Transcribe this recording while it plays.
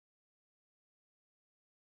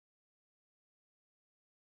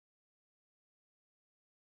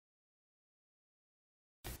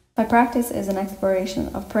My practice is an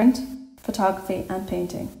exploration of print, photography and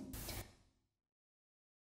painting.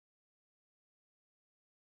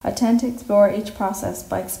 I tend to explore each process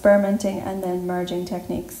by experimenting and then merging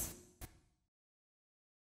techniques.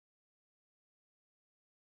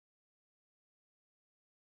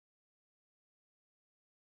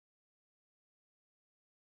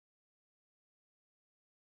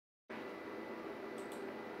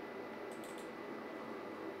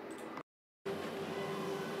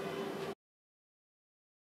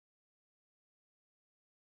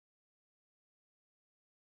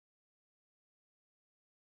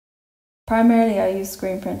 Primarily, I use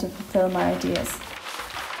screen print to fulfill my ideas.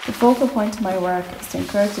 The focal point of my work is to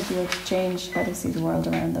encourage the viewer to change how they see the world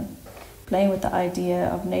around them, playing with the idea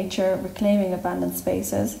of nature, reclaiming abandoned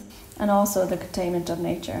spaces, and also the containment of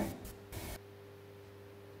nature.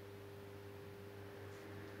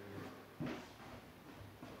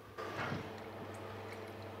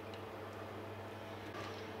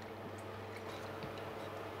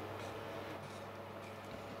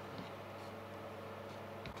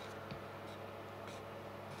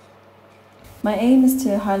 My aim is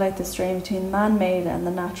to highlight the strain between man-made and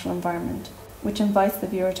the natural environment, which invites the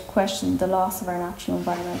viewer to question the loss of our natural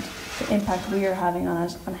environment, the impact we are having on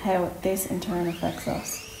it, and how this in turn affects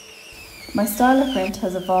us. My style of print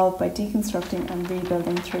has evolved by deconstructing and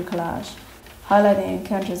rebuilding through collage, highlighting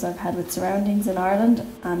encounters I've had with surroundings in Ireland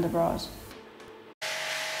and abroad.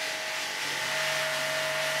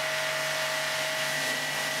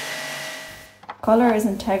 Colour is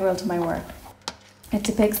integral to my work. It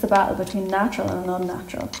depicts the battle between natural and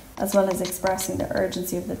unnatural, as well as expressing the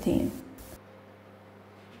urgency of the theme.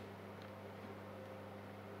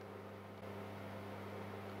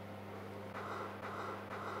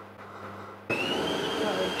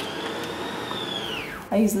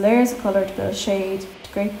 I use layers of colour to build shade,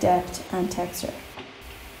 to create depth and texture.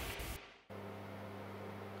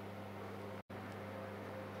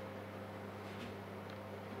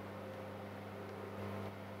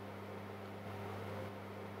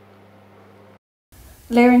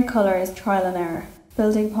 Layering colour is trial and error,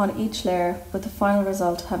 building upon each layer with the final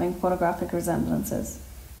result having photographic resemblances.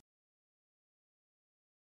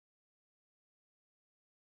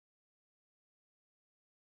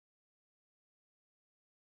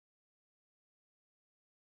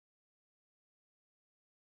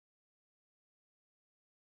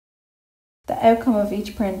 The outcome of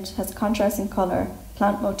each print has contrasting colour,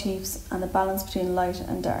 plant motifs and a balance between light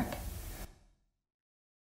and dark.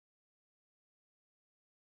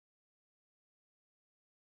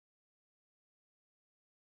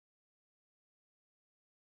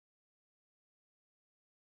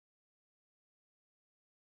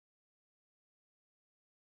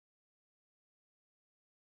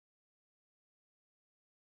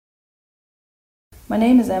 My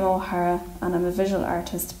name is O'Hara and I'm a visual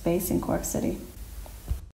artist based in Cork City.